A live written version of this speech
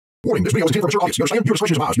Warning, this video is intended for mature audience. You understand? Your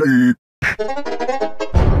discretion is advised.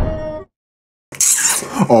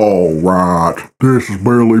 Alright, this is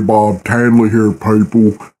Billy Bob Tanley here,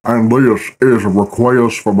 people, and this is a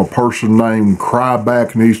request from a person named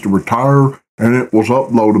Cryback Needs to Retire, and it was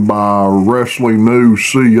uploaded by Wrestling News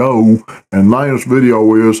CO, and this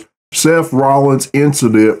video is Seth Rollins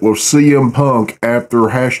incident with CM Punk after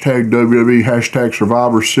WWE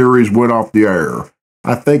Survivor Series went off the air.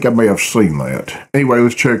 I think I may have seen that. Anyway,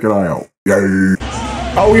 let's check it out. Yay.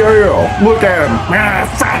 Oh yeah, look at him.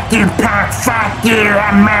 Fuck you, Punk, fuck you.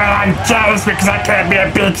 I'm mad, I'm jealous because I can't be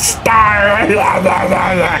a big star.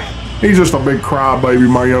 He's just a big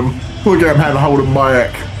crybaby, man. Look at him having to hold him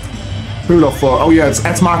back. Who the fuck? Oh yeah,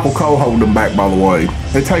 that's Michael Cole holding him back, by the way.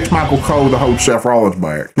 It takes Michael Cole to hold Seth Rollins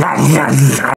back.